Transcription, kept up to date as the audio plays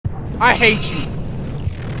I hate you.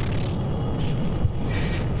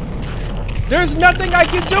 There's nothing I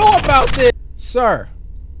can do about this. Sir.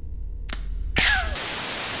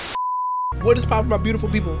 What is poppin', my beautiful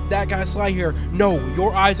people? ThatGuySly here. No,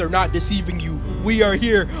 your eyes are not deceiving you. We are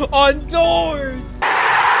here on Doors.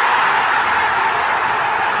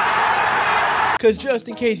 Because just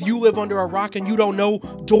in case you live under a rock and you don't know,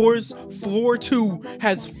 Doors Floor 2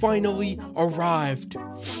 has finally arrived.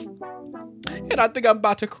 And I think I'm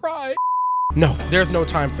about to cry. No, there's no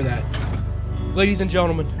time for that. Ladies and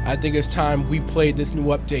gentlemen, I think it's time we played this new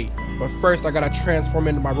update. But first, I gotta transform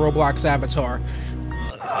into my Roblox avatar.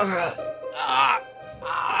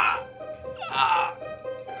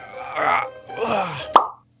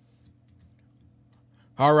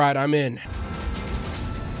 All right, I'm in.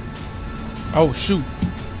 Oh, shoot.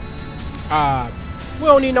 We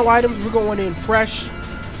don't need no items. We're going in fresh,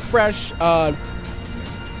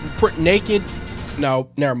 naked. No,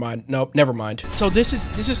 never mind. Nope, never mind. So this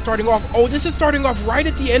is starting off. Oh, this is starting off right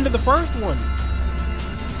at the end of the first one.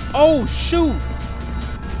 Oh, shoot.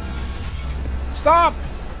 Stop.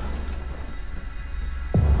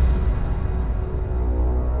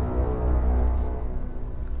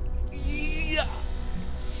 Yeah.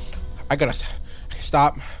 I gotta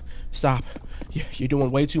stop. Stop. You're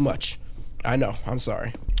doing way too much. I know. I'm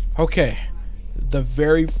sorry. Okay. The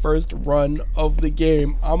very first run of the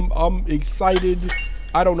game. I'm excited.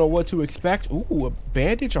 I don't know what to expect. Ooh, a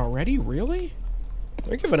bandage already? Really?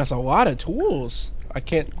 They're giving us a lot of tools. I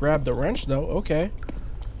can't grab the wrench though. Okay.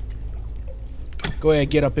 Go ahead,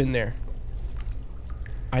 get up in there.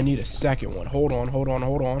 I need a second one. Hold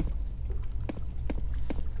on.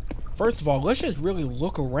 First of all, let's just really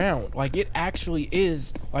look around. Like, it actually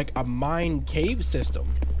is like a mine cave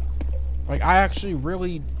system. Like, I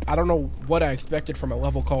don't know what I expected from a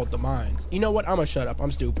level called The Mines. You know what? I'm gonna shut up.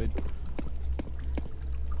 I'm stupid.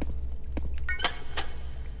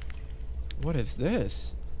 What is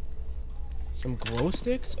this? Some glow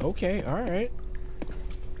sticks? Okay, alright.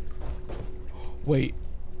 Wait.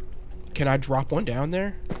 Can I drop one down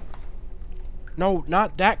there? No,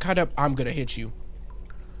 not that kind of... I'm gonna hit you.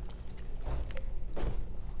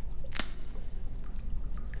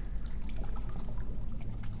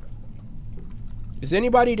 Is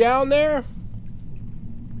anybody down there?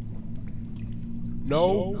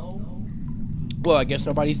 No. Well, I guess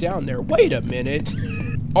nobody's down there. Wait a minute.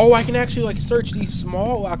 Oh, I can actually like search these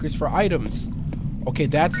small lockers for items. Okay,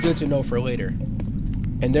 that's good to know for later.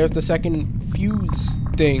 And there's the second fuse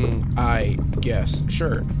thing, I guess.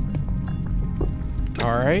 Sure.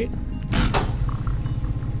 All right.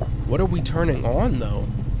 What are we turning on though?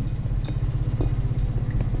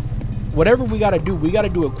 Whatever we gotta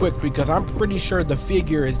do it quick because I'm pretty sure the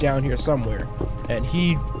figure is down here somewhere. And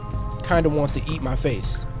he kind of wants to eat my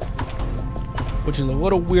face. Which is a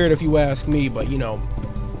little weird if you ask me, but you know,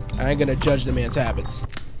 I ain't gonna judge the man's habits.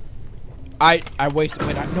 I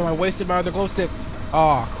wasted my other glow stick.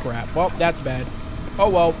 Oh crap. Well, that's bad. Oh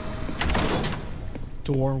well.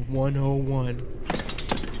 Door 101.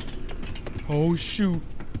 Oh shoot.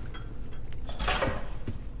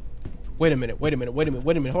 Wait a minute.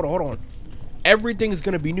 Hold on. Everything is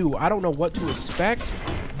gonna be new. I don't know what to expect.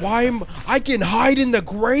 I can hide in the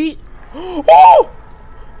grate? Oh!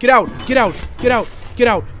 Get out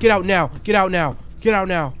now.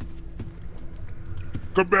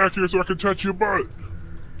 Come back here so I can touch your butt.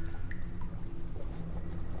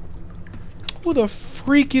 Who the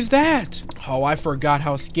freak is that? Oh, I forgot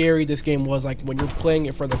how scary this game was, like when you're playing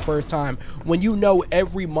it for the first time. When you know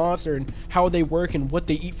every monster and how they work and what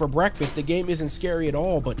they eat for breakfast, the game isn't scary at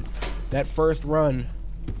all, but that first run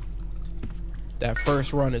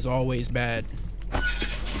is always bad.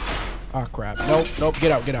 Oh crap. Nope,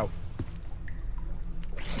 get out.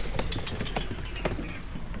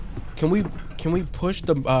 Can we push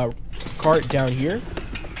the cart down here?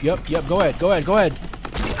 Yep, go ahead.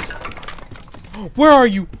 Where are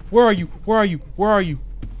you?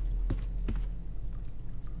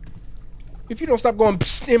 If you don't stop going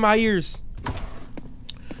psst in my ears.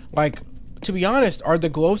 Like, to be honest, are the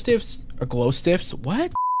glow sticks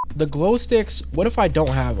what? The glow sticks, what if I don't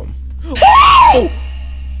have them? Oh!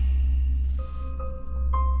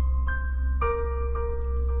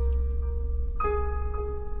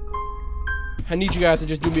 I need you guys to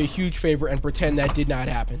just do me a huge favor and pretend that did not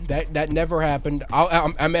happen. That never happened.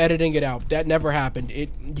 I'm editing it out. That never happened.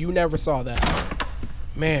 You never saw that.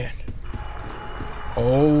 Man.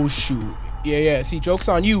 Oh shoot. Yeah. See, joke's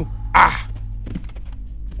on you. Ah.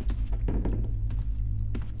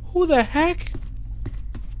 Who the heck?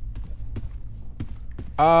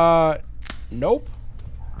 Nope.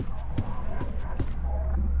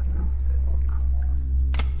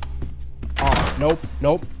 Nope,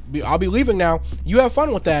 nope. I'll be leaving now. You have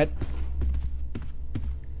fun with that.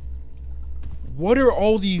 What are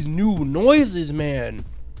all these new noises, man?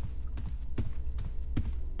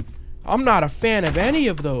 I'm not a fan of any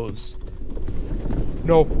of those.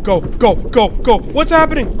 No, go, go, go, go. What's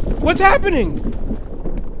happening? What's happening?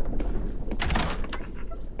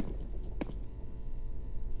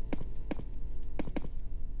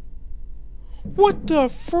 What the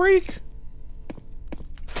freak?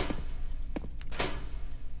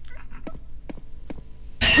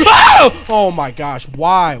 Oh! Oh my gosh,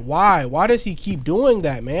 why? Why does he keep doing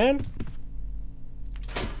that, man?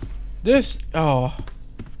 This, oh.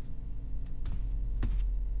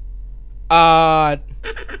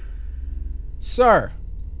 Sir.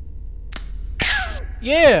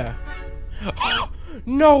 Yeah.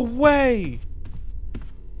 No way.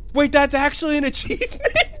 Wait, that's actually an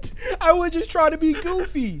achievement? I was just trying to be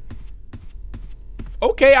goofy.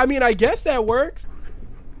 Okay, I mean, I guess that works.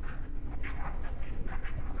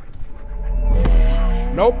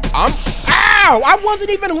 Nope, ow! I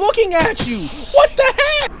wasn't even looking at you! What the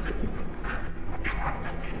heck?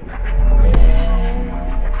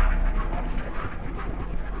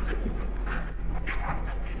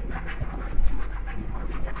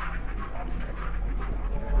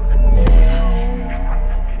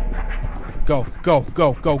 Go, go,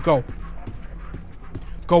 go, go, go.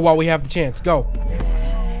 Go while we have the chance, go.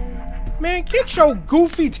 Man, get your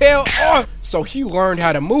goofy tail off! So he learned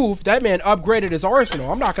how to move. That man upgraded his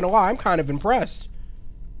arsenal. I'm not gonna lie, I'm kind of impressed.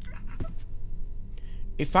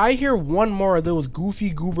 If I hear one more of those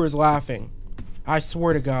goofy goobers laughing, I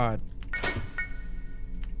swear to God.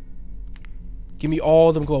 Give me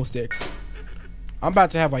all them glow sticks. I'm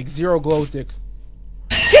about to have like 0 glow sticks.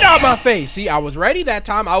 Get out my face! See, I was ready that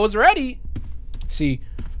time. I was ready. See,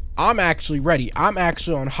 I'm actually ready. I'm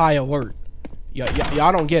actually on high alert.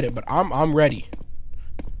 Y'all don't get it, but I'm ready.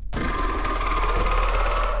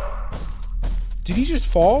 Did he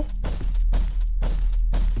just fall?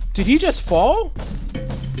 Did he just fall?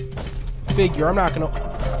 Figure, I'm not gonna...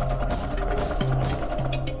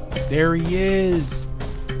 There he is.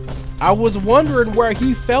 I was wondering where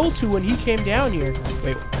he fell to when he came down here.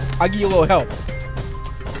 Wait, I'll give you a little help.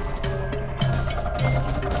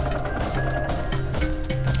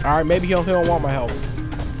 Alright, maybe he don't want my help.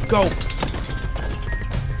 Go!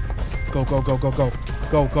 Go, go, go, go, go.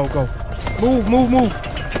 Go, go, go. Move, move, move!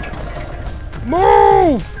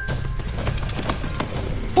 Move!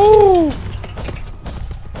 Ooh!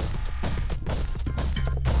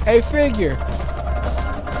 Hey, figure!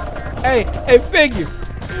 Hey, figure!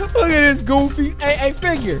 Look at this goofy! Hey,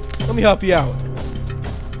 figure! Let me help you out.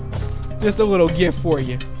 Just a little gift for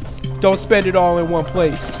you. Don't spend it all in one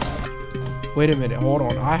place. Wait a minute, hold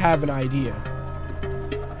on. I have an idea.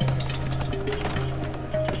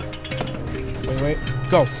 Wait,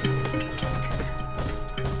 go.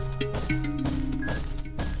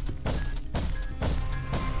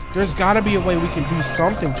 There's gotta be a way we can do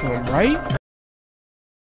something to him, right?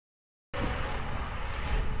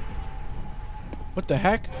 What the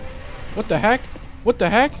heck? What the heck? What the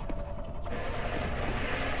heck?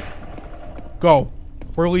 Go.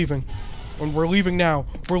 We're leaving. And we're leaving now.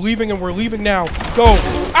 We're leaving and we're leaving now. Go.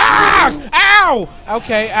 Ah! Ow!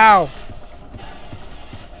 Okay, ow.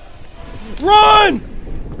 Run!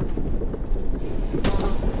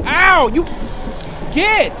 Ow! You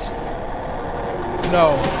get!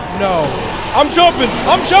 No, no. I'm jumping!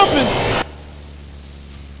 I'm jumping!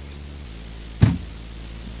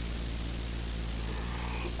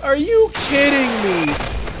 Are you kidding me?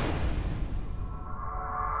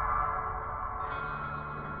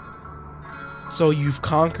 So you've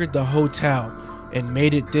conquered the hotel and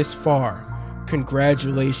made it this far.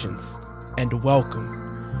 Congratulations and welcome.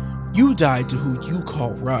 You died to who you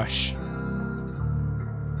call Rush.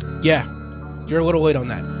 Yeah, you're a little late on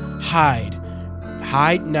that. Hide.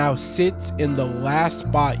 Hide now sits in the last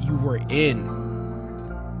spot you were in.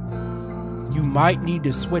 You might need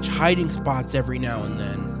to switch hiding spots every now and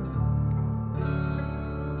then.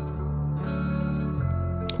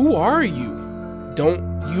 Who are you?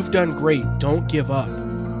 You've done great. Don't give up.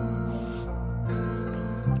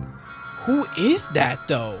 Who is that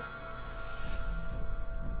though?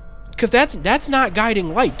 Because that's not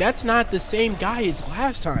Guiding Light. That's not the same guy as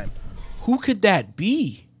last time. Who could that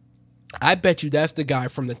be? I bet you that's the guy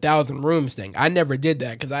from the 1,000 Rooms thing. I never did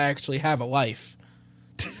that because I actually have a life.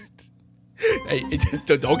 Hey,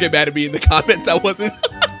 don't get mad at me in the comments. I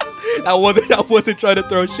wasn't trying to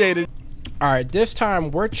throw shade at. All right, this time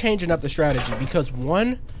we're changing up the strategy because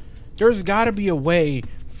one, there's got to be a way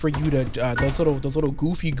for you to those little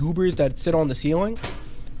goofy goobers that sit on the ceiling.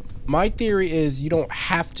 My theory is you don't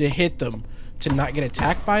have to hit them to not get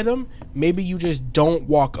attacked by them, maybe you just don't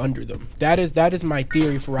walk under them. That is my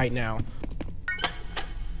theory for right now.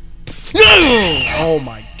 Oh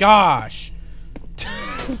my gosh.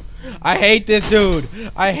 I hate this dude.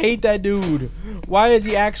 I hate that dude. Why has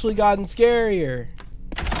he actually gotten scarier?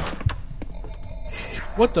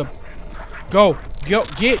 What the? Go. Go.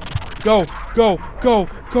 Get. Go. Go. Go.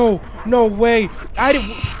 Go. No way. I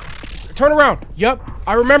didn't. Turn around. Yep.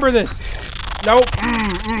 I remember this. Nope.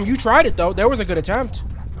 You tried it though. There was a good attempt.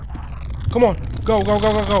 Come on. Go. Go.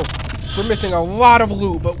 Go. Go. Go. We're missing a lot of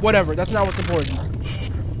loot, but whatever. That's not what's important.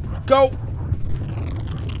 Go.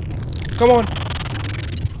 Come on.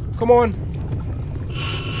 Come on.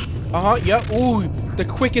 Yep. Ooh, the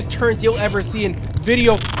quickest turns you'll ever see in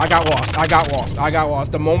video. I got lost. I got lost. I got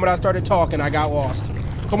lost. The moment I started talking, I got lost.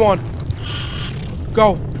 Come on.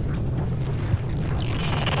 Go.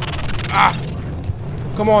 Ah.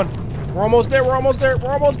 Come on. We're almost there. We're almost there.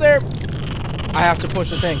 We're almost there. I have to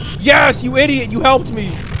push the thing. Yes, you idiot. You helped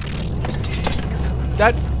me.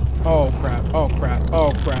 That. Oh, crap. Oh, crap.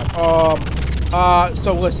 Oh, crap.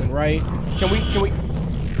 So listen, right? Can we?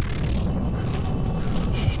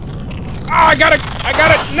 Ah, I got it.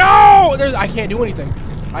 No! I can't do anything.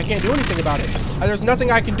 I can't do anything about it. There's nothing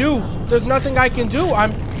I can do. There's nothing I can do. I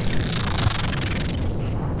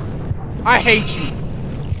hate you.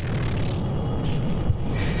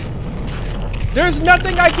 There's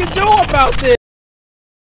nothing I can do about this.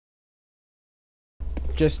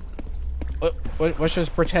 Let's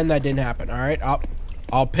just pretend that didn't happen. All right,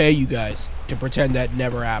 I'll pay you guys to pretend that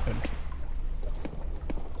never happened.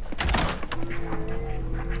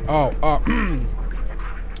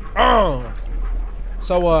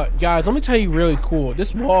 So, guys, let me tell you really cool.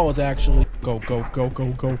 This wall is actually go.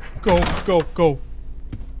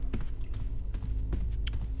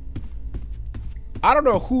 I don't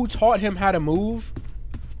know who taught him how to move,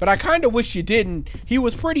 but I kind of wish you didn't. He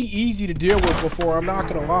was pretty easy to deal with before, I'm not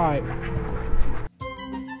gonna lie.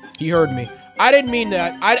 He heard me. I didn't mean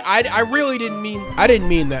that. I really didn't mean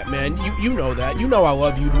that, man. You know that. You know I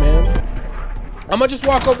love you, man. I'm gonna just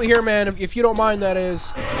walk over here, man, if you don't mind, that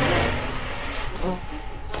is.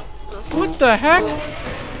 What the heck?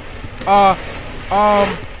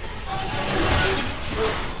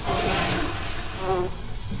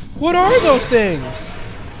 What are those things?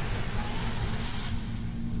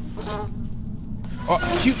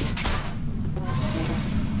 Cute.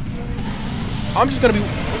 I'm just gonna be.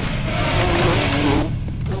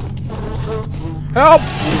 Help!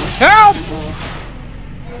 Help!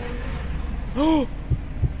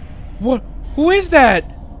 What? Who is that?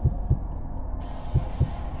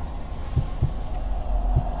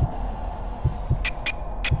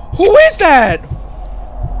 Who is that?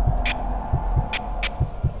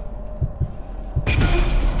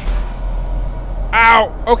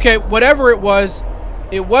 Ow! Okay, whatever it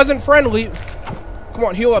wasn't friendly. Come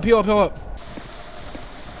on, heal up, heal up, heal up.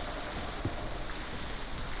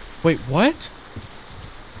 Wait, what?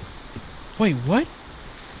 Wait, what?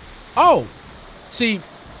 Oh! See,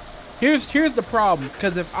 here's the problem,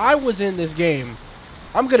 because if I was in this game,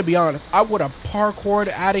 I'm gonna be honest, I would have parkoured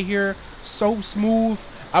out of here so smooth,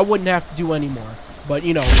 I wouldn't have to do anymore. But,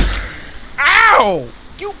 you know. Ow!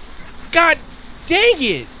 You, god dang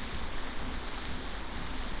it!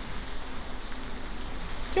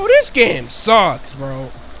 Yo, this game sucks,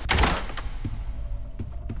 bro.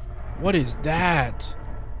 What is that?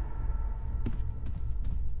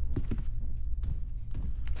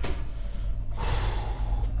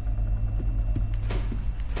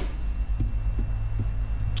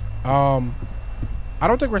 I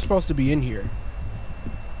don't think we're supposed to be in here.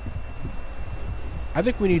 I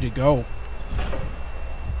think we need to go.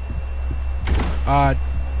 How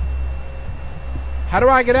do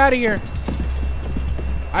I get out of here?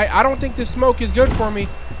 I don't think this smoke is good for me.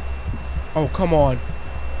 Oh, come on.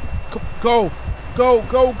 Go. Go,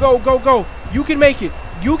 go, go, go, go. You can make it.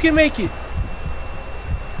 You can make it.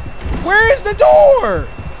 Where is the door?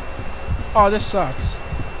 Oh, this sucks.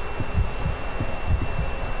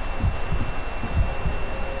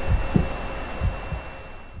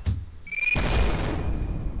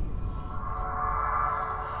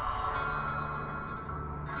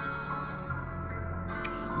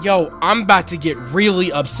 Yo, I'm about to get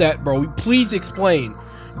really upset, bro. Please explain.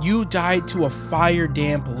 You died to a fire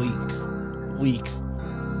damp leak.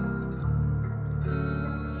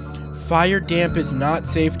 Fire damp is not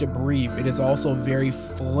safe to breathe. It is also very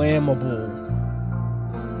flammable.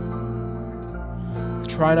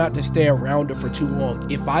 Try not to stay around it for too long.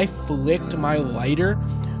 If I flicked my lighter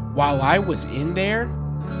while I was in there,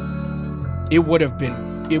 it would have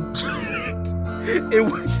been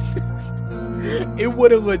It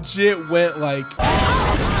would have legit went like...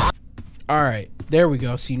 Alright, there we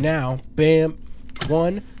go. See now, bam,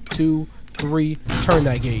 1, 2, 3, turn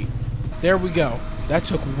that gate. There we go. That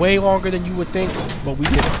took way longer than you would think, but we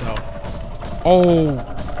did it though.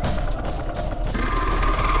 Oh!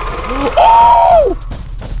 Oh!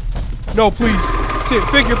 No, please. Sit,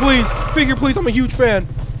 figure, please. Figure, please. I'm a huge fan.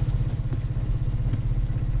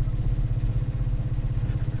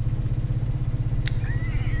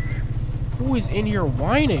 Who is in here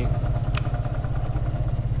whining?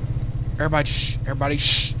 Everybody shh. Everybody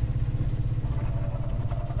shh.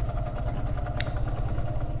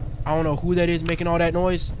 I don't know who that is making all that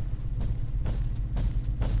noise.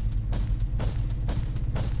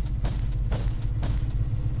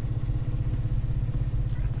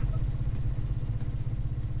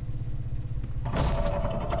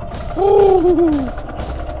 Ooh.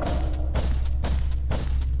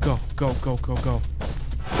 Go, go, go, go, go.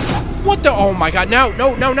 What the? Oh my god. Now's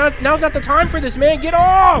not the time for this, man. Get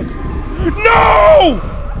off! No!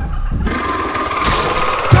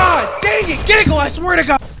 God dang it, Giggle, I swear to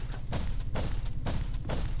God.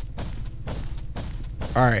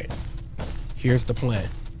 Alright. Here's the plan.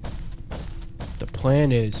 The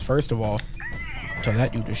plan is, first of all, tell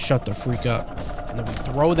that dude to shut the freak up. And then we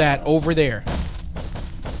throw that over there.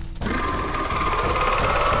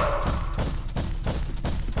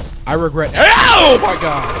 I regret. Oh my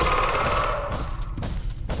gosh!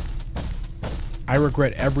 I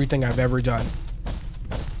regret everything I've ever done.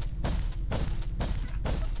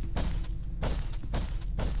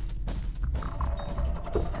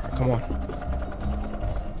 Right, come on.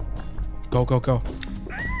 Go, go, go.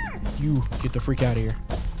 You get the freak out of here.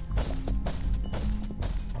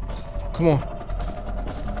 Come on.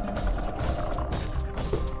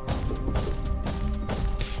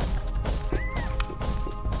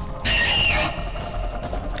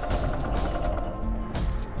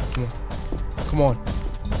 Come on.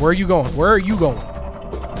 Where are you going? Where are you going?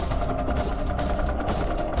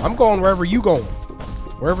 I'm going wherever you going.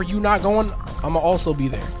 Wherever you not going, I'ma also be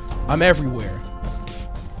there. I'm everywhere.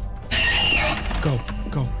 Go,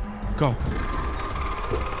 go, go.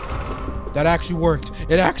 That actually worked.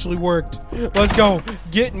 It actually worked. Let's go.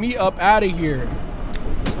 Get me up out of here.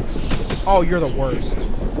 Oh, you're the worst.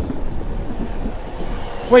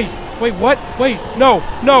 Wait, wait, what? Wait, no,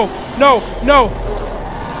 no, no, no.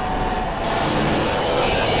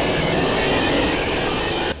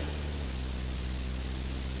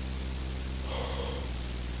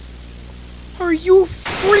 Are you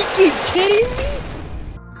freaking kidding me?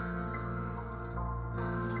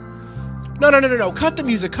 No. Cut the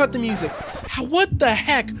music. Cut the music. What the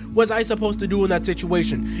heck was I supposed to do in that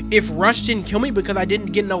situation? If Rush didn't kill me because I didn't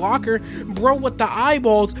get in the locker, bro with the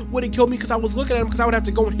eyeballs would have killed me because I was looking at him because I would have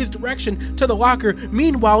to go in his direction to the locker.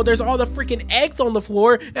 Meanwhile, there's all the freaking eggs on the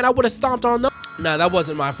floor and I would have stomped on them. Nah, that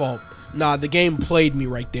wasn't my fault. Nah, the game played me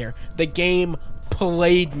right there. The game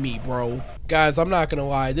played me, bro. Guys, I'm not gonna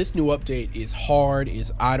lie. This new update is hard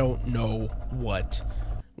as I don't know what.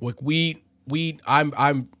 Like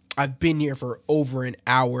I've been here for over an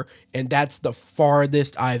hour, and that's the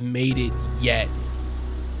farthest I've made it yet.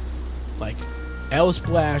 Like,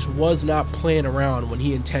 L-Splash was not playing around when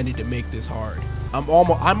he intended to make this hard. I'm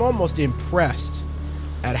almost impressed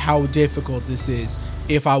at how difficult this is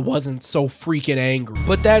if I wasn't so freaking angry.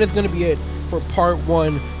 But that is gonna be it for part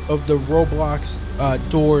 1 of the Roblox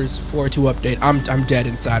Doors 4.2 update. I'm dead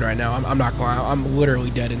inside right now. I'm not lying. I'm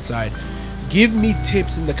literally dead inside. Give me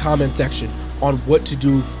tips in the comment section on what to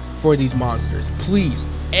do for these monsters. Please,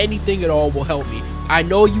 anything at all will help me. I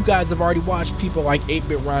know you guys have already watched people like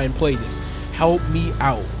 8-Bit Ryan play this. Help me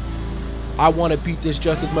out. I want to beat this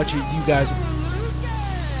just as much as you guys.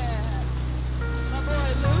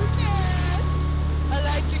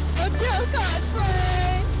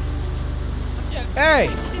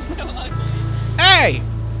 Hey! Hey!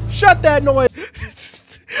 Shut that noise!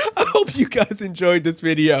 I hope you guys enjoyed this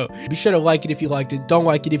video. Be sure to like it if you liked it, don't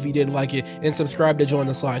like it if you didn't like it, and subscribe to join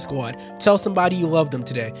the Sly Squad. Tell somebody you love them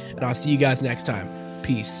today, and I'll see you guys next time.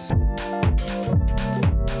 Peace.